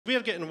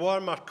We're getting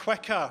warmer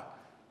quicker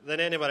than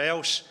anywhere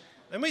else,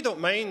 and we don't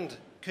mind,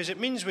 because it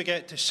means we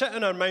get to sit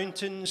in our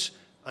mountains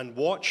and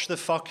watch the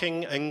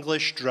fucking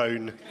English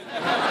drown.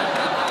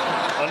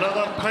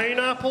 Another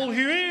pineapple,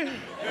 Huey? No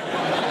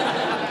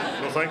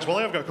thanks,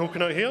 Willie, I've got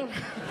coconut here.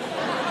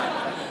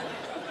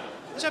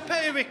 It's a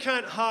pity we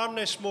can't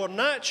harness more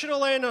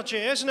natural energy,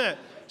 isn't it?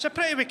 It's a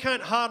pity we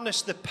can't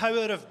harness the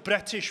power of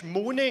British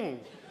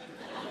moaning.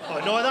 Oh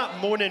no,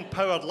 that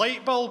moaning-powered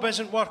light bulb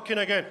isn't working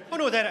again. Oh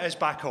no, there it is,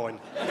 back on.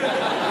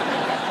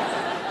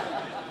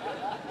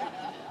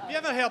 Have you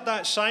ever heard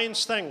that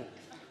science thing?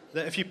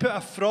 That if you put a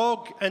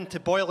frog into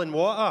boiling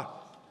water,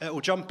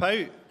 it'll jump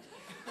out.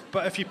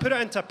 But if you put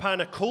it into a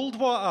pan of cold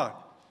water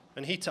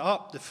and heat it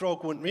up, the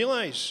frog won't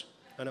realise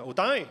and it'll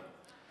die.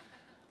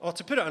 Or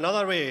to put it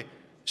another way,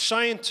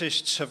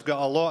 scientists have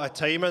got a lot of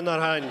time in their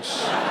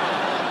hands.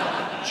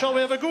 Shall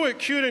we have a go at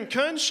curing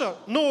cancer?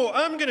 No,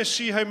 I'm going to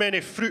see how many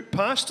fruit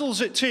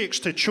pastels it takes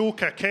to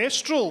choke a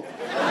kestrel.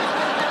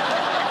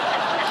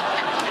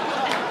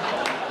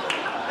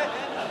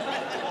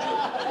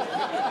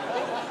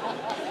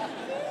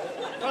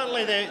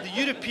 Apparently, the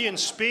European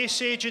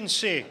Space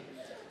Agency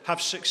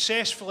have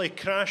successfully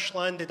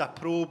crash-landed a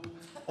probe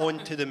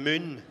onto the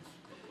moon.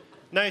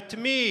 Now, to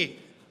me,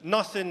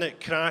 nothing that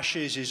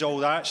crashes is all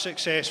that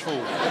successful.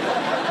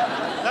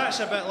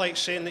 That's a bit like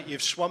saying that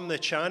you've swum the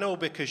channel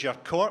because your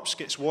corpse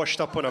gets washed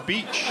up on a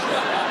beach.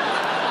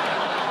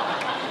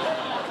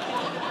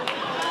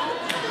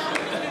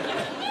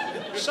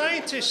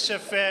 Scientists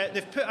have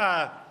they've put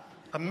a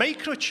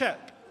microchip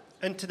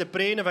into the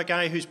brain of a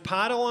guy who's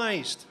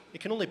paralysed. He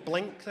can only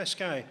blink, this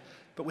guy.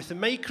 But with the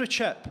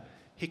microchip,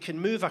 he can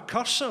move a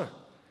cursor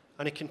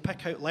and he can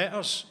pick out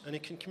letters and he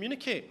can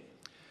communicate.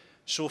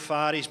 So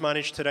far, he's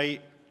managed to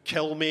write,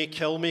 "Kill me,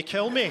 kill me,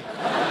 kill me."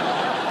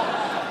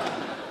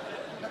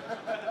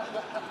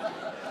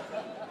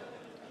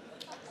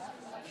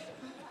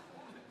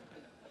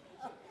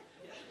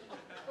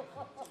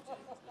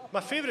 My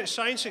favourite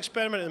science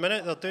experiment at the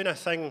minute, they're doing a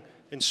thing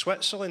in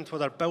Switzerland where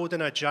they're building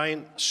a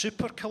giant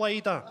super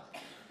collider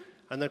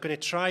and they're going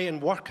to try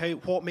and work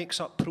out what makes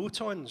up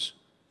protons,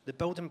 the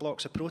building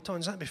blocks of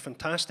protons. That'd be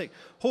fantastic.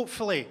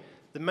 Hopefully,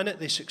 the minute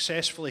they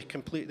successfully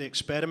complete the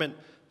experiment,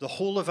 the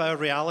whole of our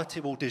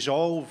reality will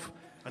dissolve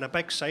and a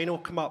big sign will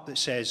come up that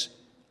says,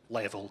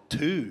 Level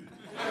 2.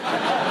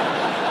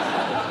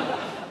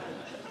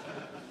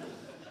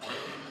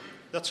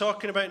 They're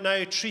talking about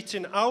now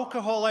treating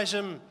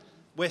alcoholism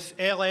with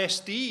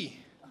LSD.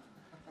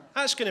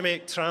 That's going to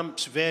make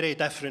tramps very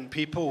different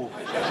people.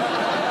 You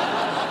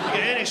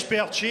get any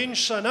spare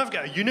change, son? I've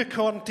got a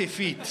unicorn to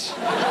feed.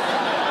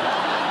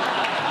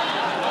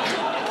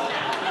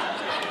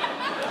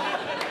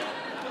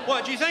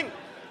 What, do you think?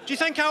 Do you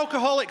think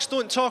alcoholics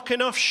don't talk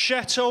enough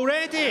shit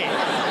already?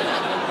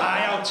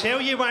 Aye, I'll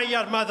tell you why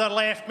your mother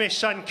left me,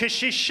 son, because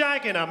she's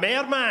shagging a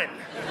merman.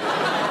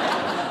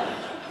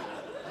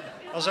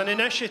 There's an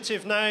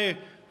initiative now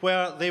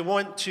where they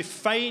want to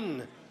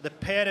fine the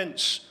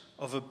parents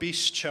of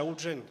obese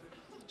children.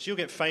 So you'll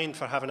get fined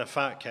for having a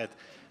fat kid.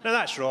 Now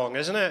that's wrong,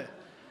 isn't it?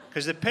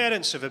 Because the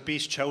parents of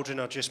obese children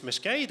are just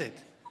misguided.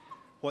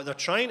 What they're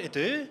trying to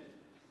do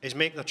is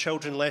make their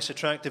children less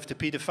attractive to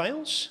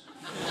paedophiles.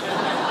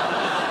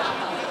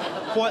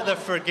 What they're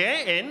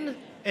forgetting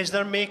is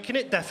they're making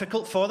it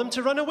difficult for them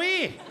to run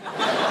away.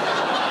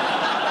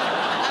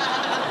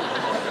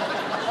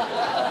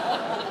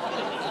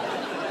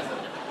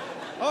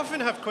 I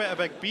often have quite a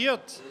big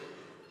beard,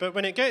 but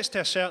when it gets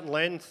to a certain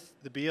length,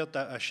 the beard,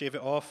 I shave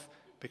it off,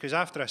 because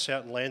after a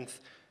certain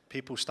length,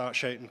 people start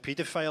shouting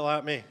paedophile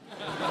at me.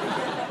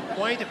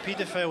 Why do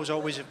paedophiles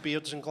always have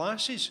beards and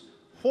glasses?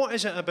 What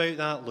is it about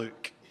that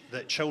look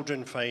that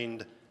children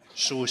find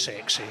so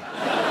sexy?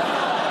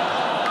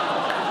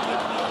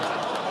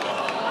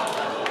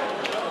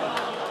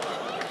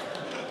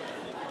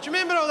 Do you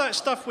remember all that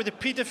stuff with the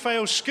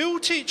paedophile school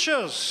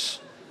teachers?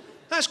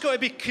 That's got to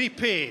be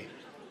creepy.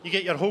 You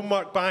get your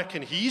homework back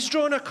and he's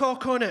drawn a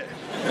cock on it.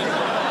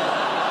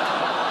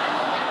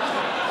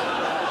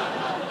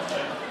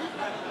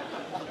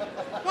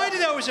 Why do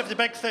they always have the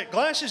big thick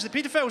glasses, the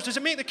paedophiles? Does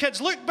it make the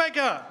kids look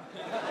bigger?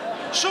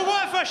 So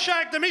what if I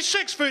shagged him? He's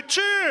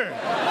 6'2".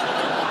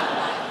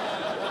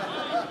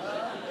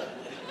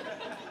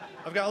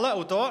 I've got a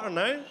little daughter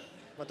now.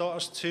 My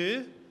daughter's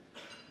 2.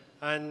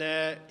 And,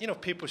 you know,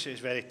 people say it's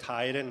very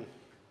tiring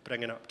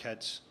bringing up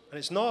kids. And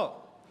it's not.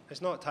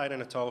 It's not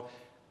tiring at all.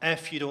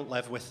 If you don't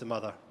live with the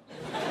mother.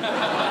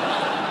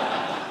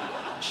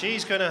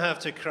 She's going to have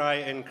to cry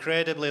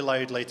incredibly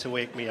loudly to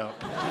wake me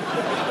up.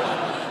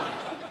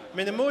 I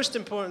mean, the most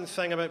important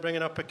thing about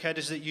bringing up a kid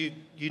is that you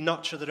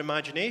nurture their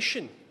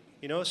imagination,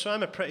 you know? So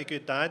I'm a pretty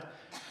good dad,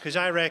 because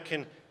I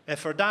reckon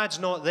if her dad's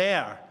not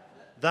there,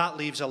 that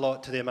leaves a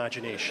lot to the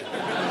imagination. In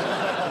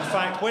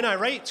fact, when I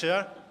write to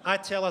her, I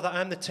tell her that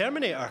I'm the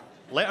Terminator.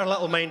 Let her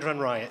little mind run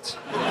riot.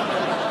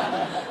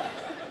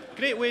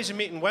 Great ways of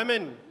meeting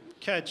women.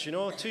 Kids, you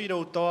know,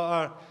 2-year-old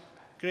daughter,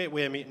 great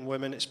way of meeting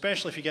women,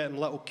 especially if you get them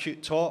little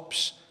cute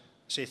tops,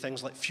 say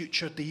things like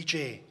future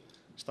DJ,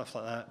 stuff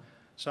like that.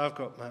 So I've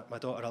got my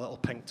daughter a little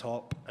pink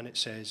top, and it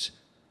says,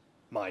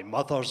 "My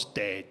mother's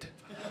dead."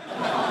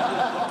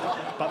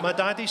 But my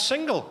daddy's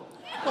single.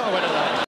 What a winner that is.